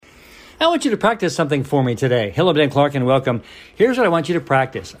I want you to practice something for me today. Hello, Dan Clark, and welcome. Here's what I want you to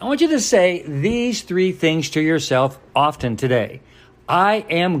practice. I want you to say these three things to yourself often today. I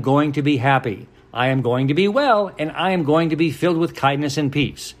am going to be happy. I am going to be well, and I am going to be filled with kindness and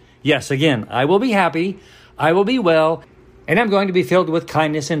peace. Yes, again, I will be happy, I will be well, and I'm going to be filled with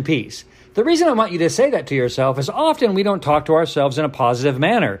kindness and peace. The reason I want you to say that to yourself is often we don't talk to ourselves in a positive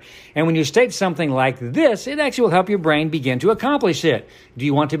manner. And when you state something like this, it actually will help your brain begin to accomplish it. Do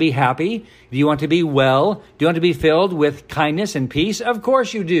you want to be happy? Do you want to be well? Do you want to be filled with kindness and peace? Of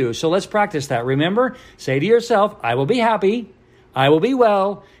course you do. So let's practice that. Remember, say to yourself, I will be happy, I will be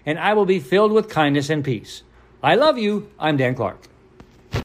well, and I will be filled with kindness and peace. I love you. I'm Dan Clark.